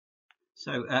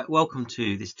Welcome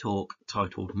to this talk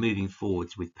titled Moving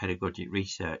Forwards with Pedagogic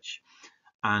Research.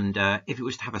 And if it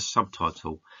was to have a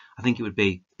subtitle, I think it would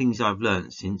be Things I've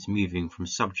Learned Since Moving from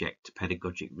Subject to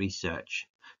Pedagogic Research.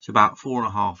 So about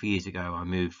 4.5 years ago, I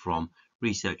moved from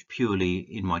research purely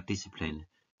in my discipline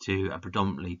to a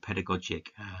predominantly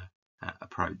pedagogic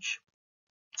approach.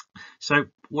 So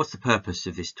what's the purpose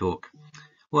of this talk?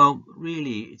 Well,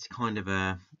 really, it's kind of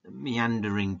a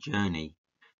meandering journey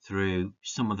through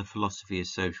some of the philosophy of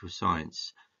social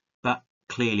science, but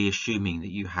clearly assuming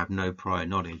that you have no prior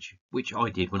knowledge, which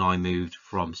I did when I moved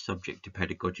from subject to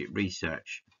pedagogic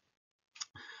research.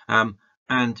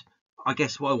 And I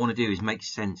guess what I want to do is make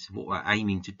sense of what we're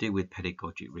aiming to do with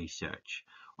pedagogic research.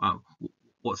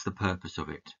 What's the purpose of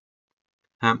it?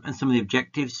 And some of the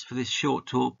objectives for this short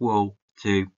talk will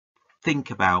to think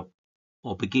about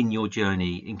or begin your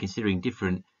journey in considering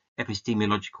different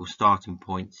epistemological starting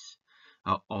points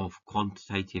of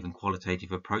quantitative and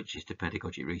qualitative approaches to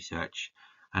pedagogic research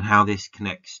and how this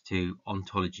connects to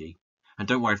ontology. And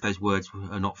don't worry if those words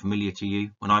are not familiar to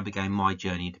you. When I began my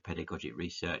journey into pedagogic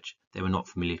research, they were not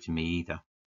familiar to me either.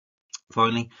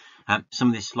 Finally, some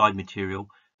of this slide material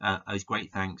owes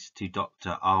great thanks to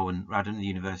Dr. Arwen Radden, the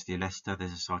University of Leicester.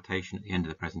 There's a citation at the end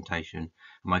of the presentation, and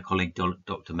my colleague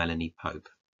Dr. Melanie Pope.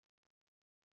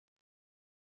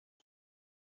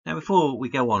 Now, before we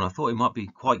go on, I thought it might be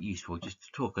quite useful just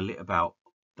to talk a little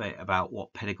about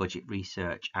what pedagogic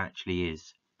research actually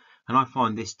is. And I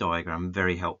find this diagram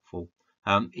very helpful.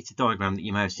 It's a diagram that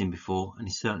you may have seen before and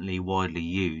is certainly widely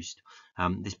used.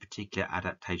 This particular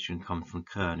adaptation comes from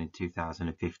Kern in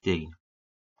 2015.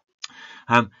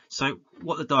 So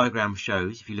what the diagram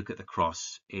shows, if you look at the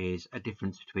cross, is a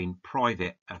difference between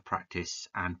private practice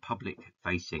and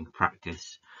public-facing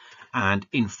practice, and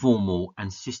informal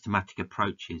and systematic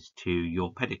approaches to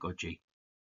your pedagogy.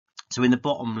 So in the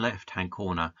bottom left-hand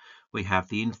corner, we have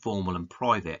the informal and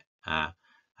private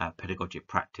pedagogic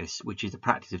practice, which is the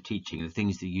practice of teaching, the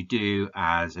things that you do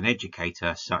as an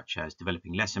educator, such as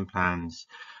developing lesson plans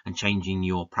and changing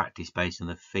your practice based on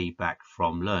the feedback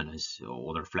from learners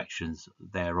or the reflections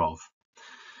thereof.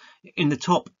 In the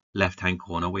top left-hand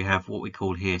corner, we have what we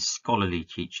call here scholarly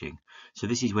teaching. So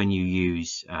this is when you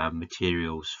use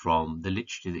materials from the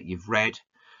literature that you've read,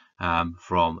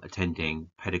 from attending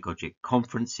pedagogic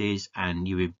conferences, and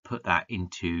you would put that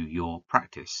into your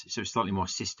practice. So it's slightly more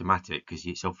systematic because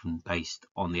it's often based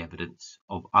on the evidence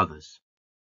of others.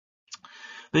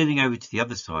 Moving over to the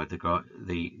other side of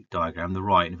the diagram, the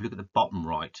right, and if you look at the bottom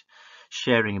right,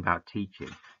 sharing about teaching.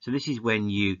 So this is when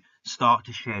you start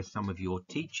to share some of your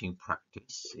teaching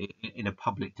practice in a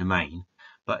public domain,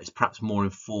 but it's perhaps more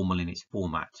informal in its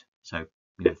format. So,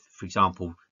 for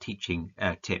example, teaching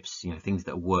tips, things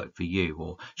that work for you,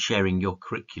 or sharing your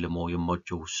curriculum or your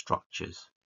module structures.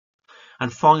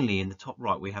 And finally, in the top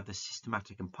right, we have the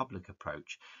systematic and public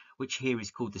approach, which here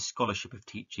is called the scholarship of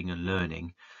teaching and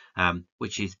learning,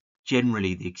 which is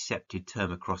generally the accepted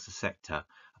term across the sector,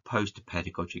 opposed to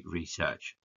pedagogic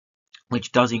research,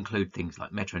 which does include things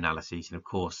like meta-analyses and, of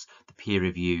course, the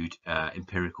peer-reviewed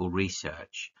empirical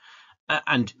research.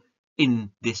 And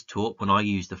in this talk, when I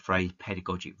use the phrase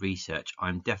pedagogic research,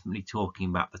 I'm definitely talking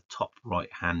about the top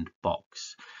right-hand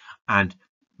box, and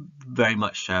very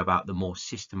much so about the more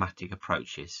systematic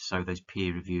approaches, so those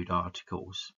peer-reviewed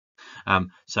articles.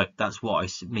 So that's what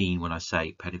I mean when I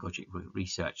say pedagogic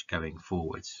research going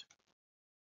forwards.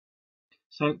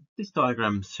 So this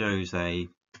diagram shows a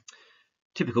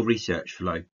typical research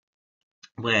flow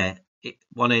where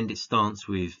one end it starts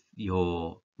with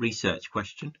your research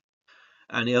question,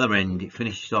 and the other end it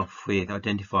finishes off with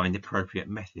identifying the appropriate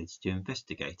methods to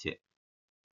investigate it.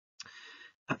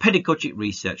 A pedagogic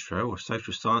research flow or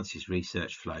social sciences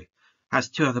research flow has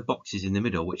two other boxes in the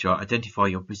middle, which are identify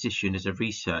your position as a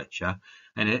researcher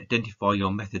and identify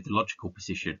your methodological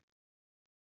position.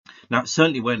 Now,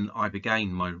 certainly when I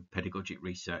began my pedagogic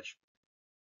research,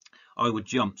 I would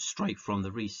jump straight from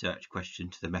the research question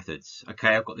to the methods.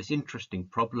 Okay, I've got this interesting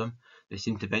problem, this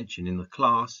intervention in the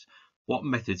class. What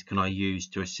methods can I use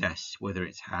to assess whether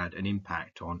it's had an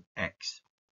impact on X?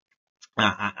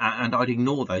 And I'd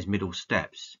ignore those middle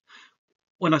steps.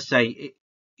 When I say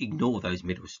ignore those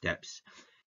middle steps,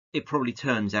 it probably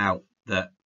turns out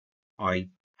that I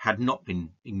had not been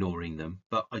ignoring them,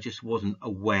 but I just wasn't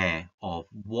aware of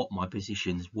what my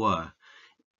positions were.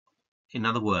 In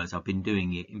other words, I've been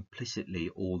doing it implicitly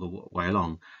all the way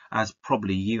along, as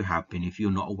probably you have been if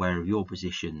you're not aware of your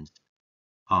positions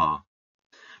are.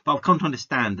 But I've come to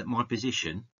understand that my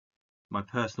position, my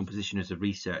personal position as a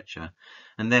researcher,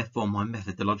 and therefore my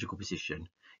methodological position,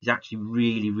 is actually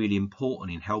really, really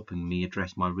important in helping me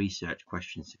address my research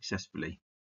questions successfully.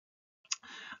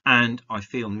 And I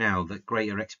feel now that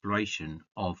greater exploration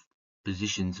of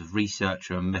positions of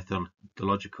researcher and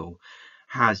methodological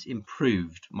has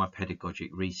improved my pedagogic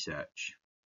research.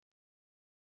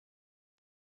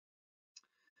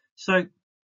 So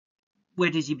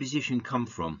where does your position come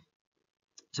from?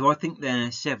 So I think there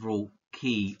are several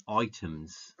key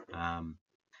items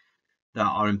that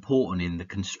are important in the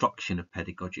construction of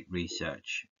pedagogic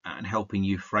research and helping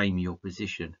you frame your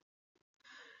position.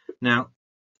 Now,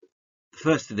 the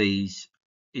first of these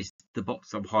is the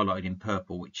box I've highlighted in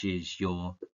purple, which is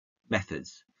your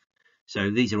methods. So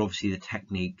these are obviously the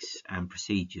techniques and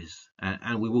procedures,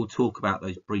 and we will talk about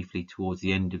those briefly towards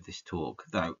the end of this talk,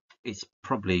 though it's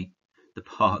probably the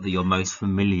part that you're most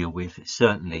familiar with,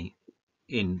 certainly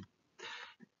in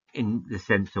the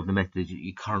sense of the methods that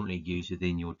you currently use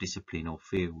within your discipline or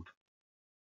field.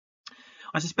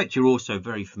 I suspect you're also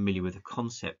very familiar with the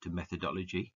concept of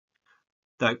methodology,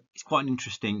 though it's quite an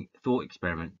interesting thought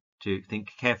experiment to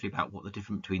think carefully about what the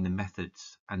difference between the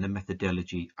methods and the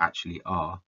methodology actually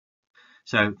are.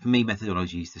 So for me,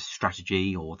 methodology is the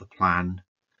strategy or the plan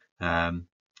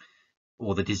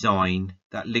or the design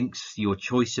that links your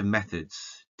choice of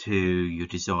methods to your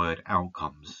desired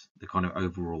outcomes, the kind of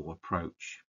overall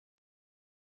approach.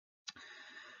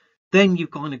 Then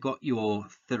you've kind of got your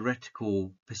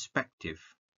theoretical perspective,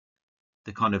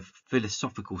 the kind of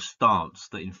philosophical stance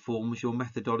that informs your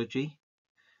methodology,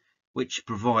 which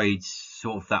provides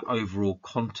sort of that overall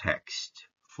context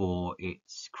for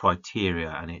its criteria,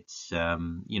 and its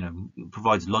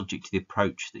provides logic to the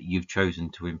approach that you've chosen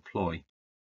to employ.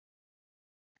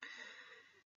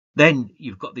 Then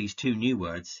you've got these two new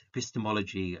words,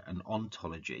 epistemology and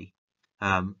ontology,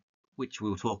 which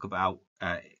we'll talk about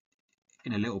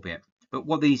in a little bit. But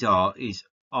what these are is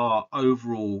our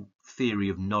overall theory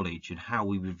of knowledge and how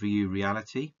we review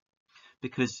reality,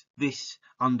 because this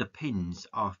underpins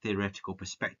our theoretical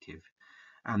perspective,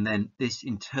 and then this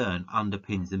in turn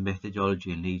underpins the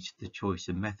methodology and leads to the choice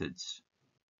of methods.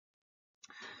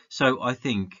 So I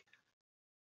think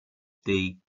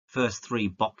the first three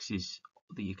boxes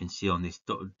that you can see on this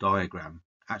diagram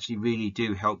actually really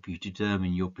do help you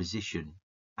determine your position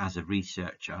as a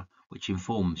researcher, which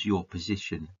informs your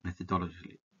position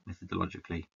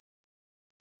methodologically.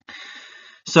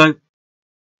 So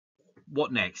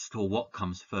what next, or what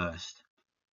comes first?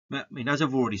 I mean, as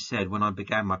I've already said, when I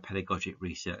began my pedagogic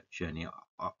research journey,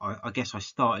 I guess I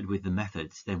started with the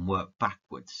methods, then worked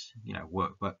backwards,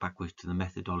 work backwards to the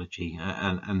methodology,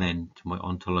 and then to my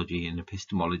ontology and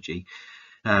epistemology.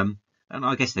 And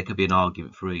I guess there could be an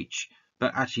argument for each,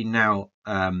 but actually now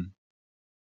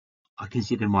I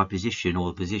consider my position, or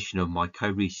the position of my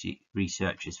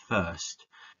co-researchers, first,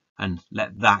 and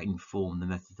let that inform the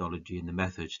methodology and the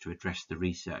methods to address the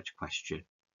research question.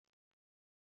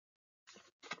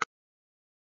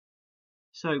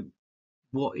 So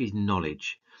what is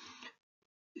knowledge?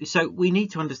 So we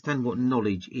need to understand what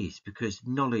knowledge is, because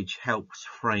knowledge helps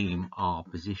frame our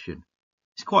position.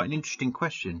 It's quite an interesting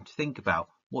question to think about.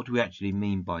 What do we actually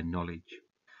mean by knowledge?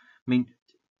 I mean,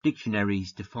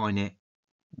 dictionaries define it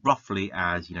roughly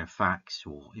as, facts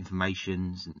or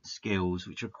informations and skills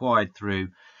which are acquired through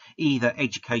either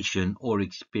education or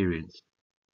experience.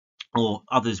 Or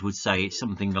others would say it's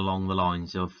something along the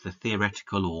lines of the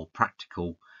theoretical or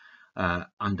practical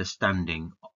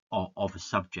understanding of a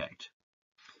subject.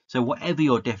 So whatever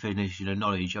your definition of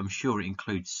knowledge, I'm sure it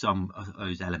includes some of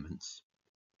those elements.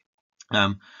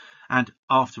 And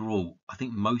after all, I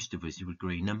think most of us would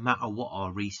agree, no matter what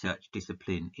our research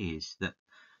discipline is, that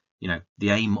the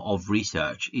aim of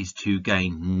research is to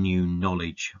gain new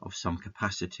knowledge of some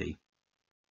capacity.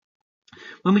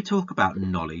 When we talk about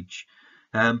knowledge,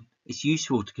 it's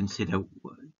useful to consider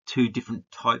two different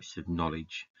types of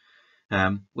knowledge,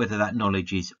 whether that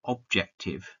knowledge is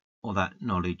objective or that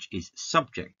knowledge is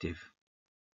subjective.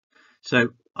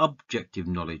 So objective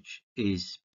knowledge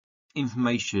is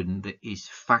information that is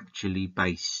factually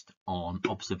based on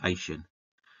observation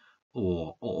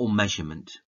or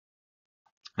measurement.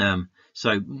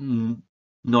 So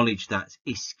knowledge that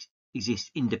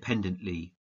exists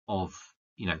independently of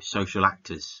social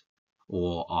actors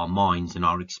or our minds and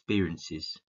our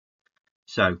experiences.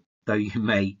 So though you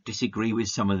may disagree with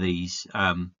some of these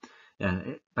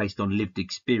based on lived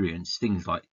experience, things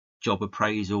like job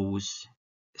appraisals,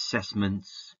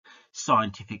 assessments,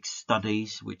 scientific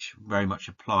studies, which very much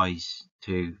applies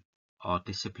to our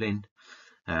discipline,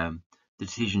 the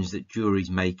decisions that juries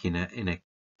make in a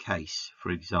case,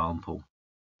 for example.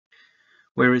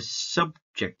 Whereas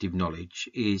subjective knowledge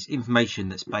is information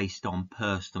that's based on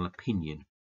personal opinion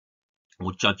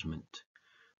or judgment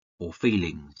or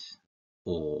feelings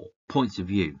or points of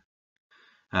view.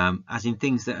 as in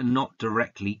things that are not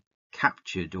directly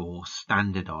captured or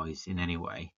standardized in any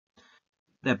way.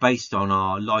 They're based on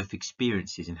our life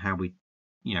experiences and how we,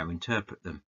 interpret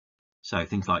them. So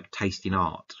things like taste in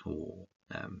art, or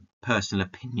personal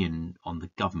opinion on the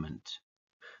government,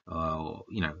 or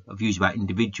views about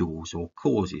individuals or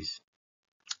causes.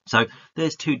 So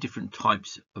there's two different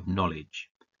types of knowledge,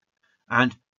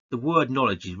 and the word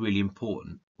knowledge is really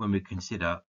important when we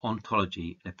consider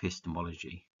ontology and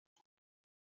epistemology.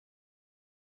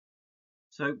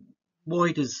 So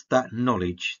why does that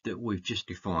knowledge that we've just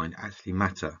defined actually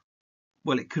matter?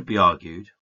 Well, it could be argued,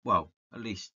 well, at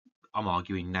least I'm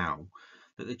arguing now,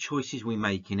 that the choices we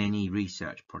make in any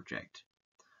research project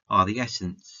are the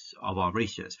essence of our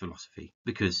research philosophy,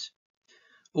 because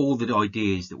all the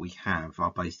ideas that we have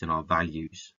are based on our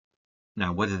values.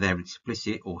 Now, whether they're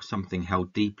explicit or something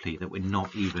held deeply that we're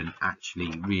not even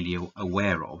actually really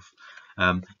aware of,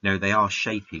 they are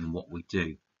shaping what we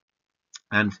do.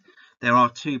 And there are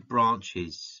two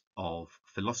branches of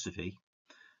philosophy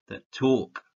that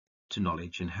talk to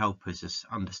knowledge and help us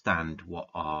understand what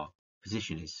our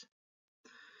position is.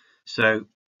 So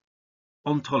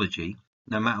ontology,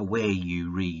 no matter where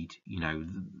you read,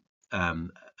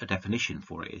 a definition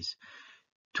for it is,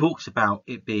 talks about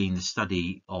it being the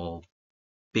study of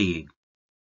being,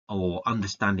 or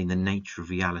understanding the nature of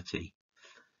reality,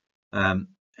 and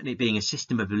it being a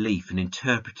system of belief and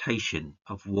interpretation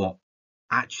of what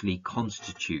actually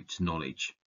constitutes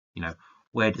knowledge.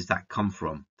 Where does that come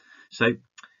from? So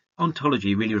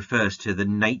ontology really refers to the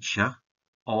nature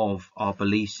of our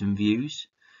beliefs and views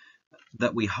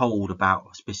that we hold about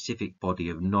a specific body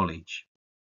of knowledge,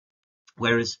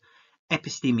 whereas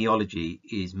epistemology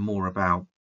is more about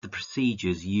the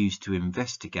procedures used to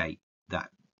investigate that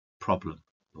problem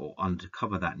or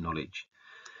uncover that knowledge.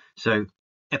 So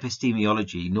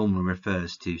epistemology normally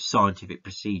refers to scientific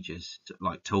procedures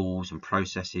like tools and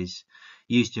processes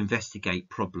used to investigate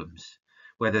problems,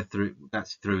 whether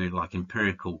that's through like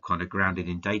empirical kind of grounded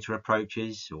in data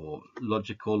approaches, or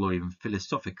logical, or even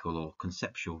philosophical or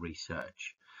conceptual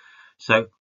research. So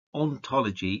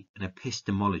ontology and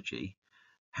epistemology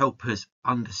help us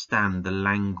understand the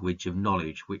language of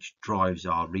knowledge which drives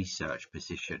our research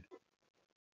position.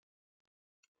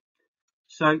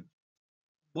 So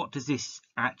what does this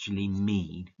actually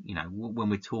mean? When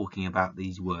we're talking about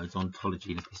these words,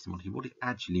 ontology and epistemology, what does it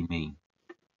actually mean?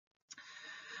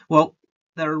 Well,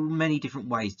 there are many different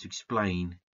ways to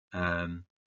explain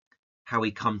how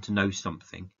we come to know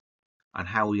something and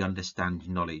how we understand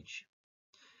knowledge.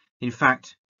 In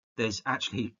fact, there's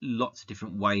actually lots of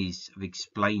different ways of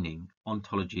explaining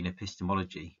ontology and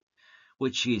epistemology,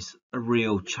 which is a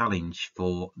real challenge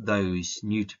for those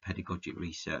new to pedagogic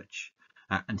research,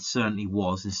 and certainly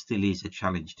was and still is a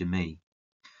challenge to me.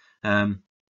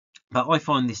 But I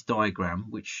find this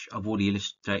diagram, which I've already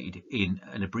illustrated in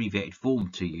an abbreviated form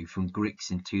to you from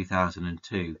Grix in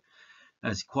 2002,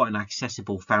 as quite an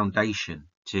accessible foundation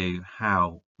to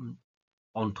how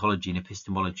ontology and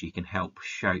epistemology can help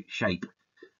shape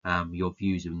your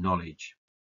views of knowledge.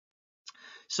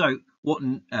 So what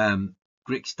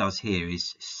Grix does here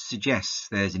is suggests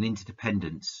there's an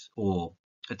interdependence or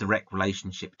a direct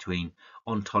relationship between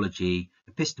ontology,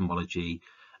 epistemology,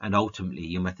 and ultimately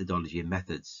your methodology and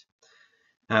methods.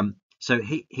 So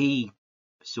he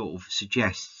sort of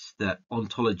suggests that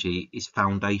ontology is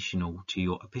foundational to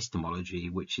your epistemology,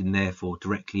 which can therefore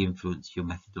directly influence your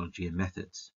methodology and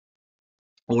methods.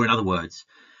 Or in other words,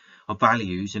 our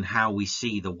values and how we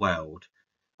see the world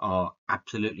are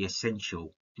absolutely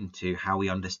essential into how we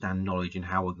understand knowledge and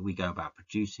how we go about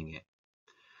producing it.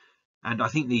 And I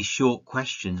think these short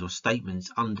questions or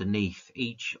statements underneath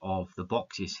each of the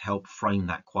boxes help frame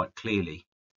that quite clearly.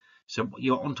 So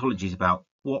your ontology is about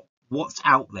what's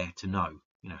out there to know.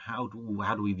 How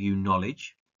do we view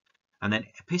knowledge? And then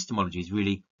epistemology is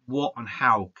really what and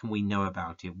how can we know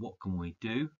about it? What can we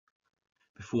do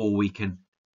before we can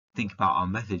think about our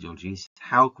methodologies?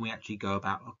 How can we actually go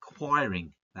about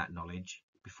acquiring that knowledge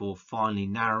before finally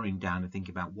narrowing down and think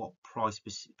about what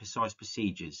precise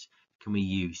procedures can we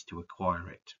use to acquire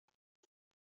it?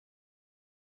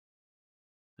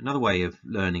 Another way of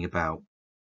learning about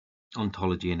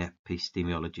ontology and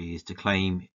epistemology is to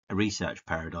claim a research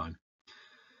paradigm.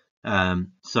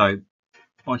 So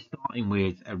by starting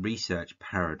with a research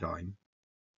paradigm,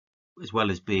 as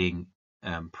well as being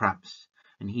perhaps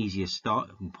an easier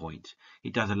starting point,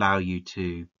 it does allow you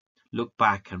to look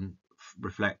back and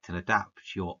reflect and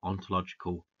adapt your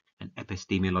ontological and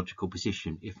epistemological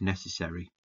position if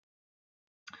necessary.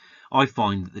 I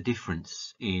find that the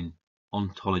difference in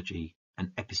ontology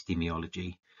and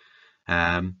epistemology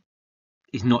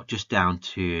is not just down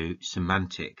to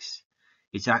semantics.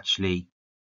 it's actually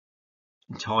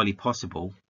entirely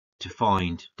possible to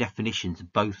find definitions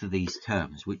of both of these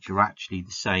terms which are actually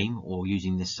the same or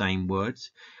using the same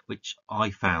words, which I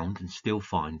found and still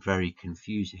find very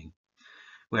confusing.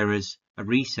 Whereas a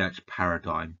research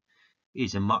paradigm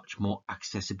is a much more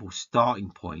accessible starting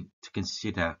point to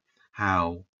consider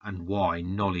how and why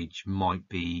knowledge might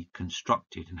be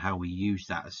constructed and how we use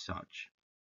that as such.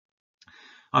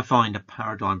 I find a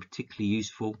paradigm particularly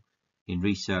useful in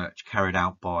research carried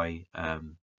out by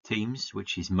teams,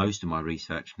 which is most of my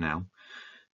research now.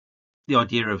 The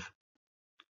idea of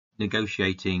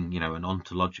negotiating, an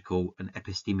ontological and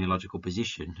epistemological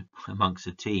position amongst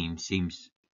a team seems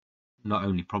not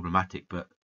only problematic but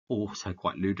also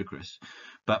quite ludicrous.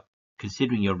 But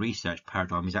considering your research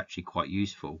paradigm is actually quite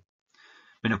useful.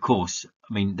 And of course,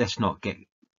 let's not get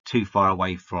too far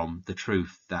away from the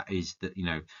truth that is that,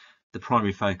 the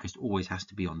primary focus always has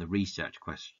to be on the research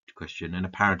question, and a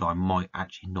paradigm might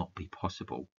actually not be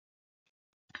possible.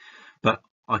 But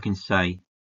I can say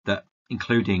that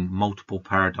including multiple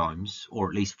paradigms, or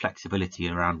at least flexibility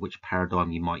around which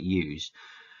paradigm you might use,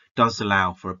 does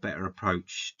allow for a better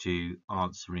approach to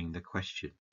answering the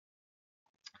question.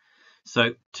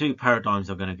 So two paradigms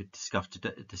I'm going to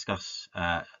discuss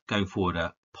going forward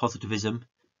are positivism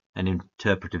and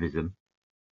interpretivism,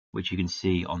 which you can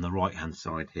see on the right hand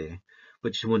side here,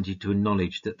 which I wanted to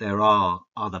acknowledge that there are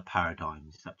other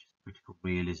paradigms such as critical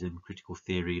realism, critical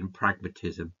theory and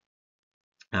pragmatism,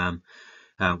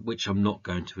 which I'm not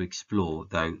going to explore,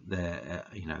 though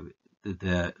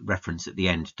the reference at the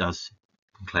end does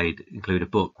include a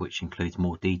book which includes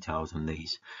more details on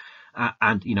these.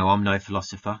 And I'm no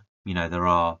philosopher. There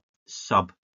are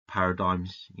sub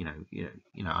paradigms.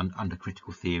 Under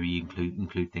critical theory,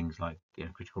 include things like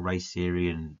critical race theory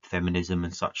and feminism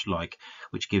and such like,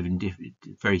 which give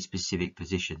very specific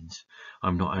positions.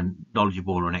 I'm not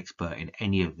knowledgeable or an expert in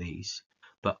any of these,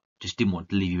 but just didn't want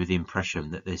to leave you with the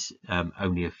impression that there's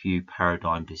only a few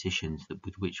paradigm positions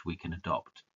with which we can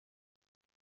adopt.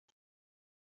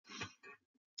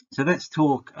 So let's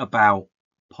talk about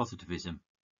positivism.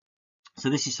 So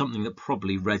this is something that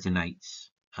probably resonates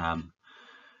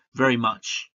very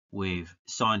much with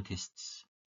scientists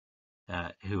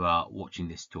who are watching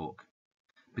this talk,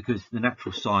 because the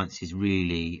natural science is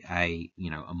really a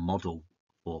model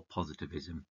for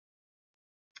positivism.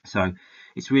 So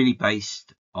it's really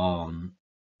based on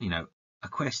a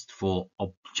quest for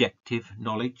objective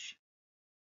knowledge,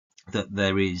 that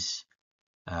there is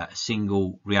a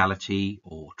single reality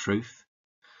or truth,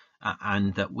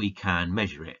 and that we can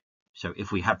measure it. So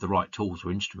if we have the right tools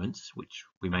or instruments, which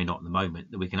we may not at the moment,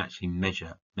 then we can actually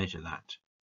measure that.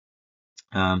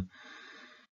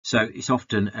 So it's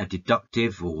often a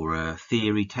deductive or a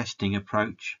theory testing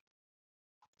approach,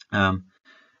 and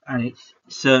it's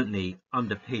certainly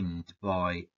underpinned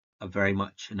by a very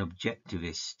much an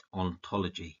objectivist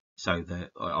ontology. So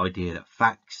the idea that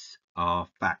facts are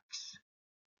facts,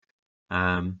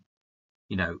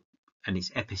 and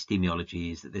its epistemology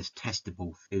is that there's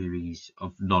testable theories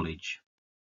of knowledge.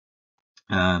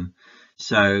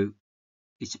 So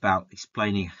it's about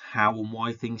explaining how and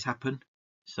why things happen.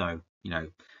 So,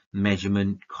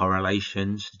 measurement,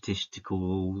 correlation,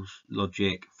 statistical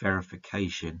logic,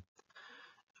 verification.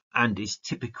 And its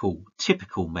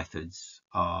typical methods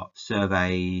are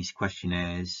surveys,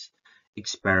 questionnaires,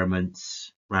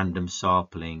 experiments, random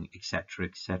sampling, etc.,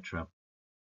 etc.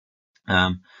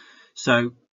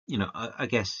 So, I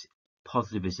guess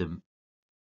positivism,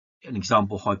 an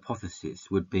example hypothesis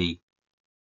would be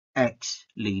X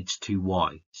leads to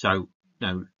Y. So,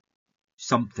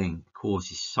 something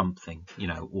causes something,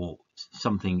 or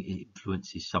something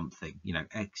influences something,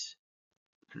 X,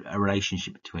 a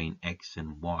relationship between X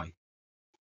and Y.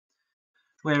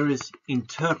 Whereas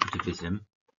interpretivism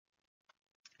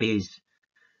is,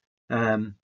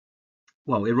 it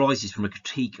arises from a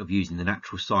critique of using the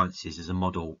natural sciences as a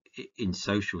model in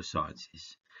social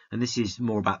sciences. And this is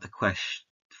more about the quest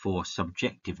for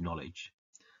subjective knowledge,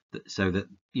 so that,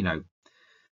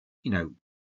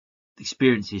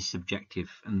 experience is subjective,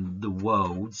 and the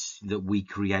worlds that we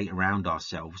create around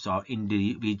ourselves are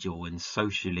individual and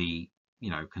socially,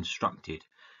 constructed,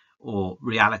 or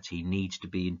reality needs to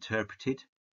be interpreted.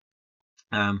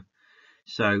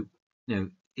 So,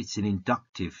 it's an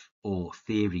inductive or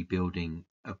theory building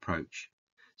approach.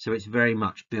 So it's very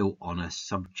much built on a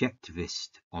subjectivist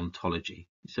ontology.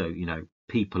 So,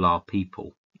 people are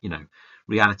people,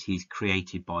 reality is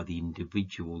created by the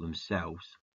individual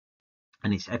themselves.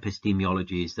 And its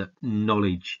epistemology is that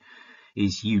knowledge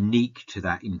is unique to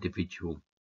that individual.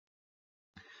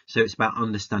 So it's about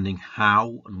understanding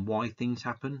how and why things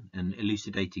happen and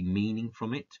elucidating meaning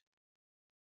from it.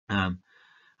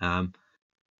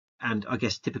 And I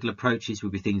guess typical approaches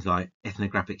would be things like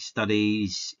ethnographic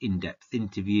studies, in-depth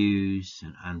interviews,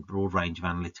 and broad range of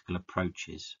analytical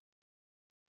approaches.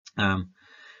 And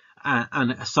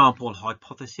a sample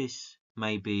hypothesis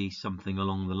may be something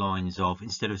along the lines of,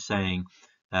 instead of saying,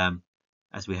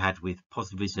 as we had with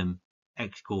positivism,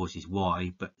 X causes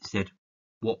Y, but instead,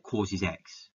 what causes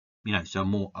X? So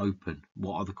more open,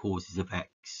 what are the causes of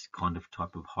X kind of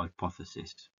type of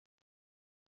hypothesis.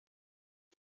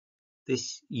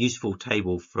 This useful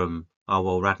table from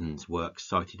Arwell Radden's work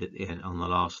cited at the end on the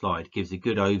last slide gives a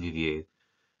good overview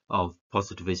of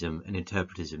positivism and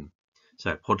interpretism.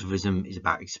 So positivism is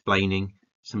about explaining,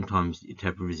 sometimes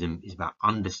interpretism is about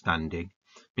understanding.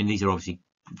 These are obviously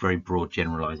very broad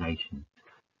generalizations,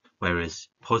 whereas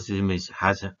positivism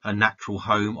has a natural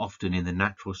home often in the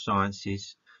natural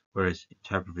sciences, whereas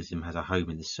interpretism has a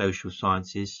home in the social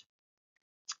sciences.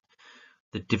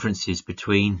 The differences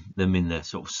between them in the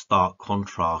sort of stark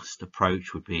contrast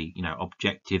approach would be,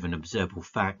 objective and observable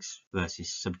facts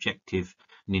versus subjective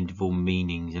and individual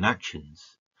meanings and actions.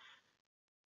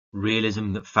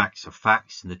 Realism that facts are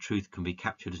facts and the truth can be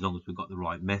captured as long as we've got the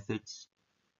right methods,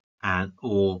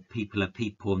 or people are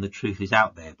people and the truth is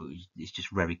out there, but it's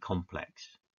just very complex.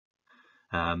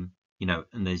 And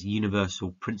there's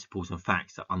universal principles and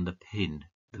facts that underpin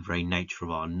the very nature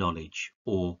of our knowledge,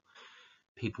 or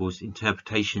people's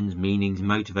interpretations, meanings,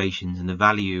 motivations, and the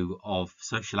value of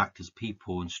social actors,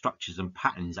 people, and structures and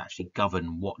patterns actually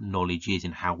govern what knowledge is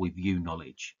and how we view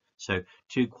knowledge. So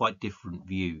two quite different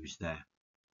views there.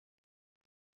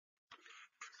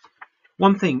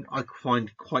 One thing I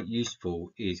find quite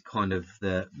useful is kind of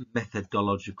the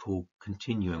methodological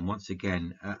continuum. Once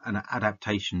again, an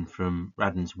adaptation from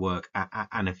Radden's work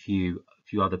and a few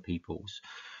other people's.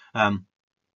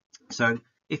 So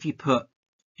if you put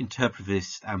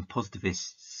interpretivist and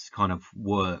positivists kind of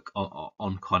work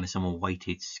on kind of some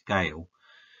weighted scale,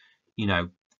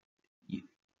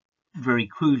 very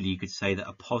crudely you could say that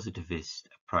a positivist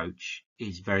approach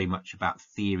is very much about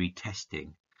theory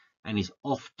testing and is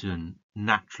often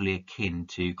naturally akin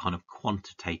to kind of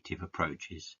quantitative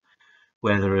approaches,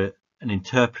 whether an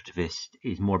interpretivist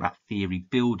is more about theory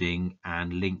building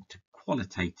and linked to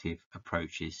qualitative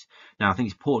approaches. Now, I think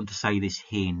it's important to say this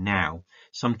here now.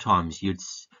 Sometimes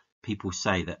people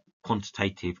say that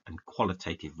quantitative and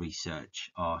qualitative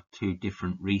research are two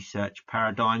different research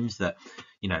paradigms, that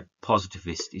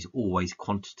positivist is always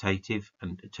quantitative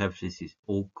and interpretivist is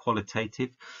all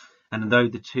qualitative. And though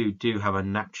the two do have a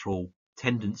natural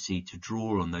tendency to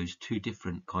draw on those two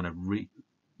different kind of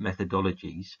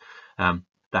methodologies,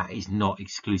 that is not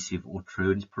exclusive or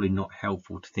true, and it's probably not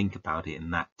helpful to think about it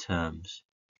in that terms.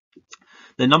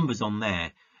 The numbers on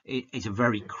there is a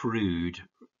very crude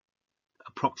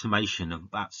approximation of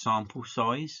about sample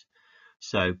size.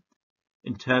 So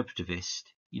interpretivist,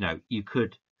 you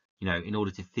could, in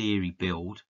order to theory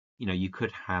build, you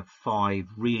could have 5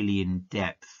 really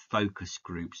in-depth focus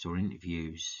groups or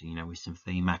interviews, with some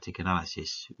thematic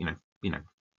analysis,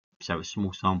 so a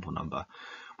small sample number.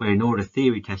 Where in order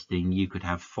theory testing, you could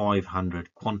have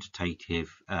 500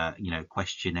 quantitative,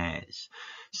 questionnaires.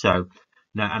 So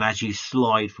now, and as you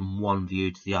slide from one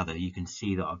view to the other, you can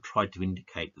see that I've tried to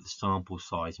indicate that the sample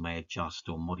size may adjust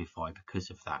or modify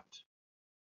because of that.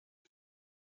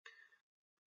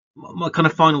 My kind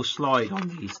of final slide on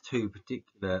these two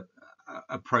particular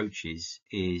approaches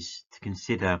is to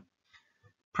consider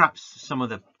perhaps some of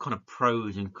the kind of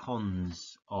pros and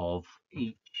cons of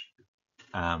each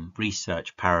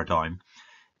research paradigm,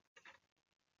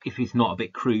 if it's not a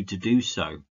bit crude to do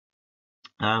so.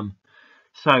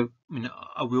 So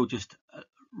I will just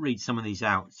read some of these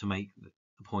out to make the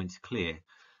points clear.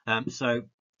 So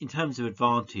in terms of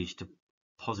advantage to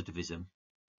positivism,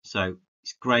 so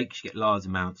it's great because you get large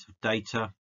amounts of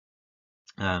data.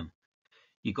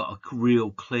 You've got a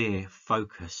real clear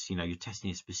focus. You're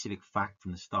testing a specific fact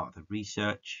from the start of the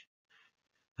research.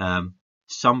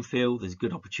 Some feel there's a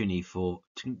good opportunity to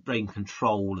gain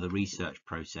control of the research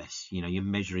process. You're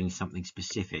measuring something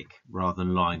specific rather than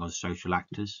relying on social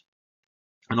actors.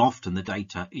 And often the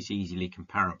data is easily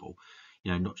comparable,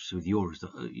 not just with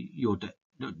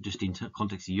not just in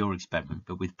context of your experiment,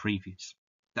 but with previous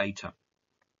data.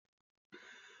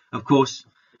 Of course,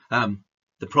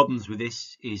 the problems with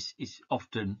this is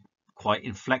often quite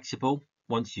inflexible.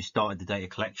 Once you started the data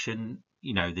collection,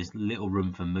 there's little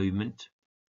room for movement.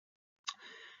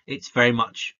 It's very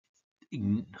much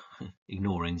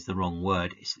ignoring is the wrong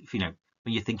word. It's,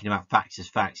 when you're thinking about facts as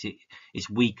facts, it's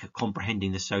weak at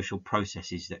comprehending the social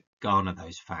processes that garner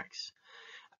those facts,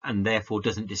 and therefore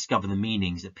doesn't discover the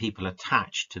meanings that people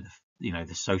attach to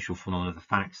the social phenomena of the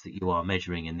facts that you are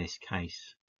measuring in this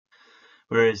case.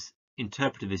 whereas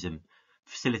interpretivism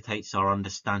facilitates our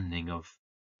understanding of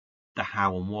the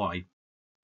how and why,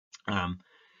 and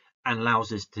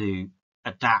allows us to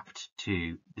adapt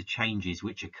to the changes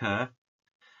which occur,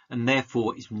 and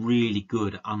therefore it's really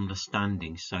good at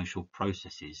understanding social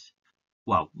processes.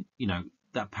 Well,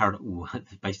 that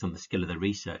paradox based on the skill of the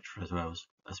researcher as well,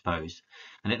 I suppose,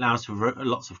 and it allows for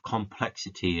lots of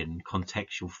complexity and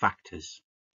contextual factors.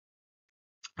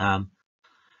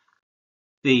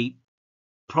 The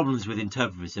problems with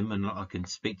interpretivism, and I can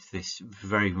speak to this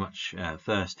very much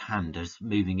firsthand as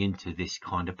moving into this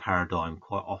kind of paradigm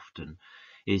quite often,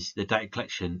 is the data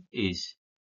collection is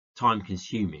time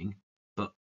consuming,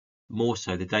 but more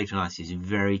so the data analysis is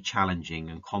very challenging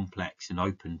and complex and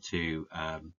open to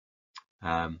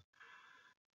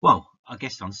well, I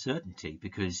guess uncertainty,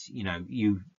 because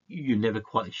you never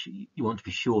quite you want to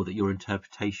be sure that your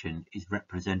interpretation is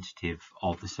representative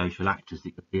of the social actors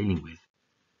that you're dealing with,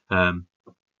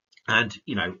 and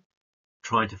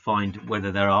trying to find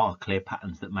whether there are clear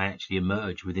patterns that may actually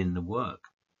emerge within the work.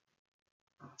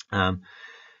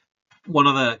 One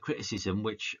other criticism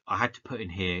which I had to put in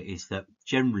here is that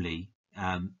generally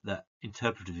that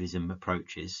interpretivism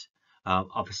approaches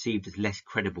are perceived as less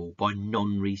credible by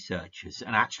non-researchers,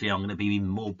 and actually I'm going to be even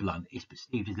more blunt, it's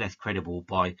perceived as less credible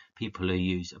by people who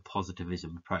use a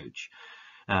positivism approach,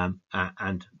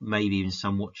 and maybe even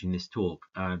some watching this talk,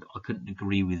 and I couldn't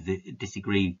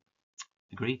disagree,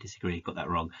 got that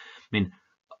wrong. I mean,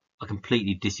 I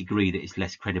completely disagree that it's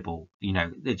less credible.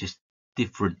 They're just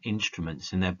different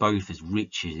instruments and they're both as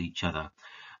rich as each other,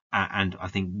 and I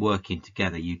think working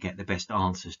together you get the best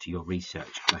answers to your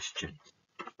research questions.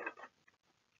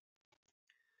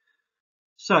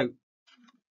 So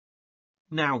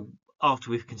now, after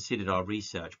we've considered our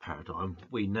research paradigm,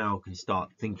 we now can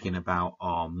start thinking about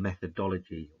our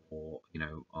methodology, or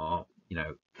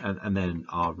and then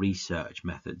our research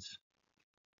methods.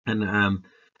 And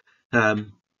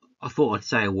I thought I'd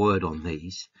say a word on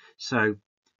these. So, I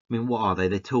mean, what are they?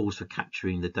 They're tools for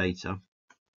capturing the data.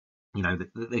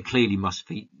 They clearly must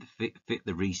fit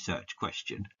the research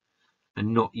question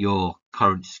and not your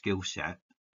current skill set.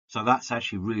 So that's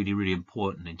actually really, really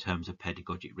important in terms of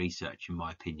pedagogic research, in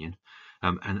my opinion.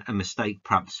 And a mistake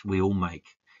perhaps we all make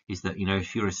is that,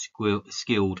 if you're a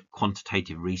skilled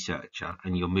quantitative researcher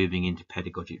and you're moving into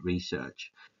pedagogic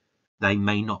research, they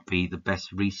may not be the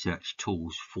best research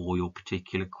tools for your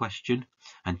particular question.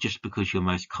 And just because you're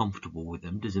most comfortable with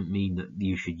them doesn't mean that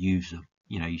you should use them.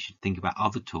 You should think about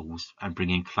other tools and bring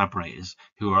in collaborators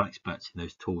who are experts in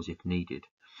those tools if needed.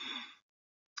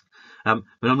 But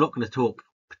I'm not going to talk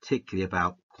particularly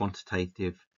about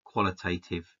quantitative,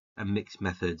 qualitative and mixed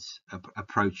methods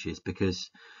approaches, because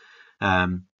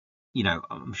I'm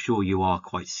sure you are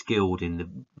quite skilled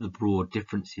in the broad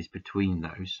differences between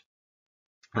those.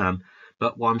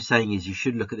 But what I'm saying is you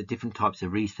should look at the different types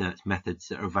of research methods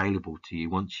that are available to you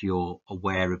once you're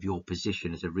aware of your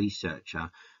position as a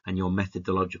researcher and your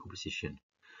methodological position,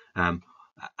 and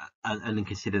then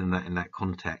consider that in that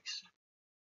context.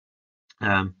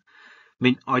 I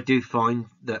mean, I do find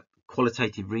that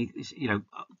qualitative,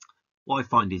 what I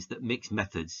find is that mixed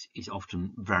methods is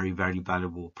often very, very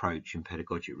valuable approach in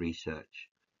pedagogic research.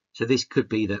 So this could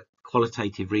be that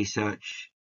qualitative research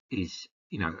is,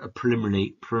 a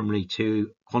preliminary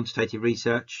to quantitative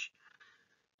research.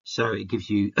 So it gives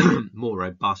you more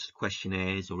robust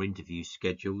questionnaires or interview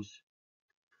schedules.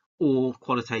 Or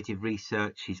qualitative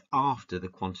research is after the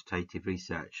quantitative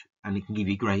research, and it can give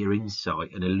you greater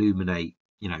insight and illuminate,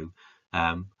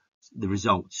 the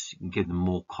results and give them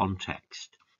more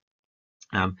context.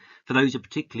 For those who are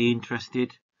particularly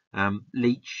interested,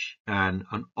 Leach and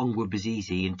Onward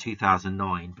Bazizi in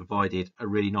 2009 provided a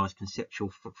really nice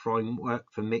conceptual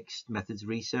framework for mixed methods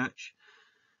research,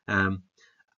 and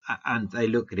they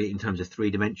look at it in terms of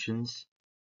 3 dimensions: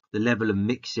 the level of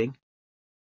mixing,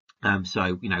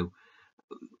 so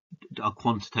are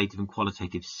quantitative and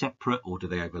qualitative separate, or do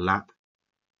they overlap?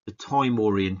 The time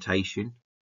orientation,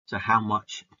 so how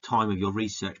much time of your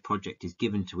research project is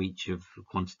given to each of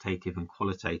quantitative and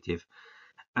qualitative,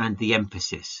 and the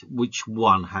emphasis, which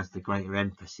one has the greater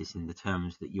emphasis in the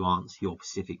terms that you answer your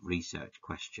specific research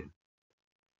question,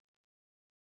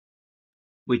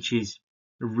 which is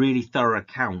a really thorough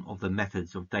account of the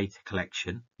methods of data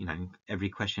collection, every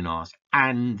question asked,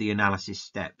 and the analysis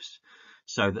steps,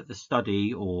 so that the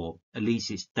study, or at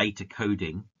least its data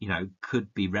coding,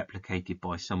 could be replicated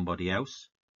by somebody else.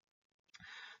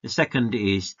 The second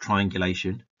is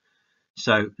triangulation,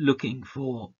 so looking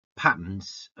for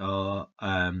patterns or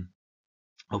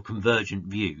convergent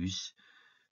views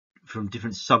from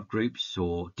different subgroups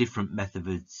or different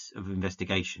methods of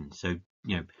investigation. So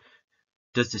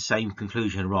does the same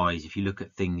conclusion arise if you look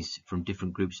at things from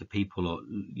different groups of people or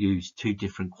use two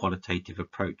different qualitative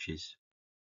approaches?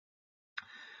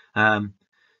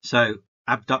 So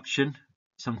abduction,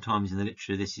 sometimes in the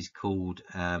literature this is called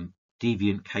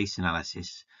deviant case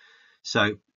analysis.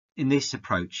 So in this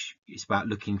approach, it's about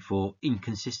looking for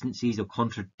inconsistencies or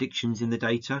contradictions in the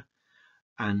data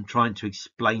and trying to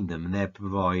explain them and there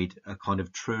provide a kind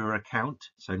of truer account,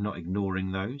 so not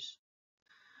ignoring those.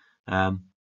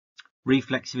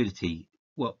 Reflexivity,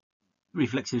 well,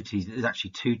 reflexivity is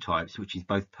actually two types, which is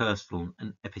both personal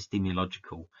and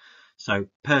epistemological. So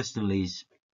personal is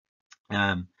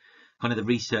kind of the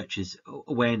researchers'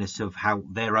 awareness of how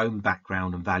their own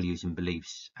background and values and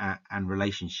beliefs and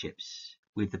relationships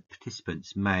with the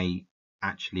participants may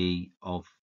actually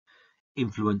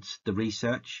influence the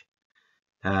research.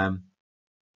 And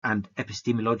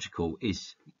epistemological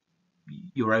is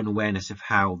your own awareness of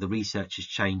how the research has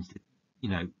changed,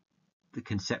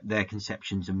 their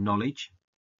conceptions of knowledge.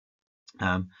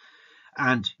 And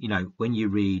when you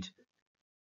read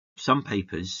some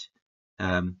papers,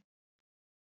 the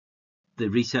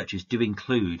researchers do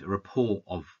include a report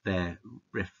of their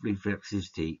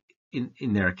reflexivity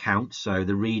in their account, so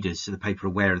the readers of the paper are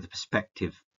aware of the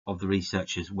perspective of the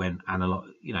researchers when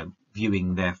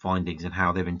viewing their findings and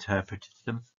how they've interpreted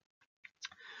them.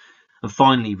 And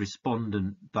finally,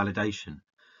 respondent validation.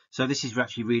 So this is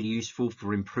actually really useful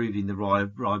for improving the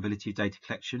reliability of data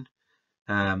collection.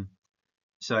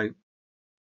 So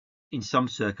in some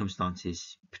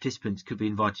circumstances, participants could be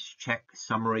invited to check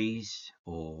summaries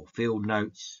or field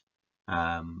notes,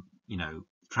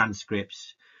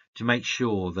 transcripts, to make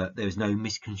sure that there's no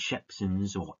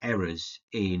misconceptions or errors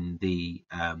in the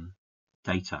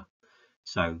data,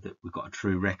 so that we've got a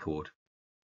true record.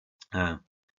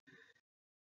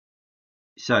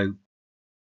 So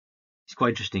it's quite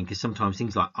interesting because sometimes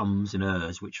things like ums and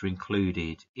ers, which are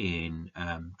included in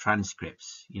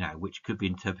transcripts, which could be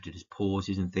interpreted as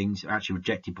pauses and things, are actually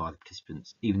rejected by the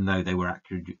participants, even though they were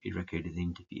accurately recorded in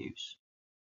interviews.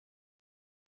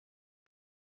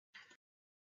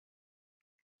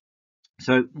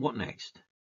 So what next?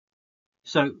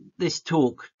 So this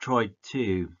talk tried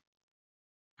to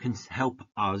help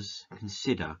us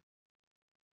consider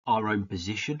our own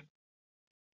position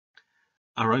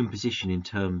in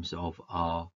terms of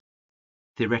our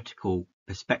theoretical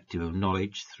perspective of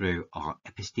knowledge through our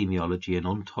epistemology and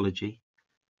ontology,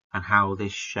 and how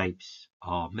this shapes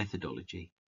our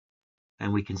methodology.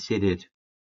 And we considered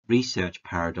research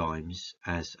paradigms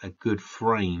as a good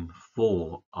frame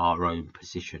for our own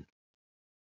position.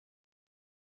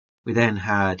 We then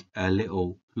had a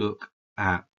little look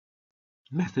at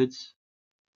methods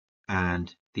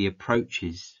and the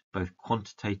approaches, both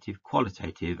quantitative,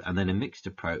 qualitative, and then a mixed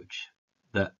approach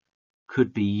that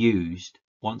could be used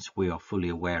once we are fully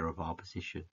aware of our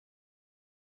position.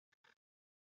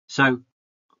 So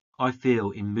I feel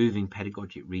in moving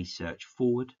pedagogic research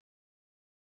forward,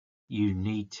 you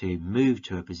need to move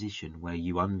to a position where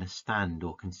you understand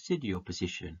or consider your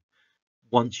position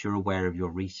once you're aware of your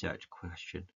research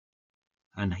question,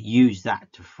 and use that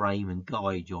to frame and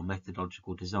guide your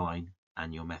methodological design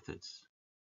and your methods.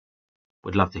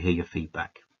 Would love to hear your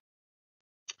feedback.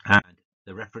 And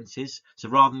the references. So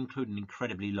rather than include an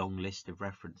incredibly long list of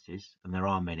references, and there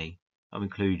are many, I've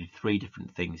included 3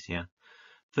 different things here.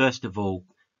 First of all,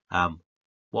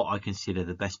 what I consider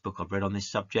the best book I've read on this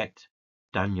subject,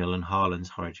 Daniel and Harlan's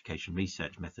Higher Education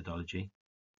Research Methodology.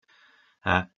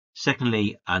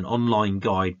 Secondly, an online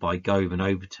guide by Gove and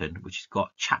Overton, which has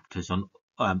got chapters on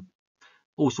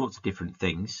all sorts of different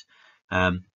things,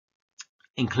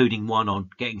 including one on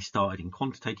getting started in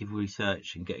quantitative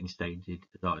research and getting started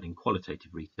in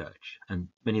qualitative research. And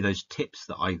many of those tips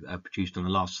that I produced on the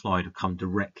last slide have come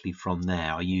directly from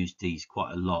there. I used these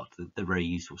quite a lot. They're very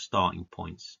useful starting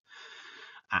points.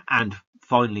 And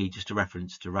finally, just a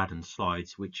reference to Radden's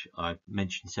slides, which I've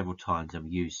mentioned several times.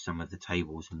 I've used some of the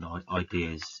tables and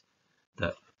ideas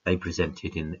that they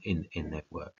presented in their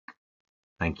work.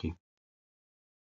 Thank you.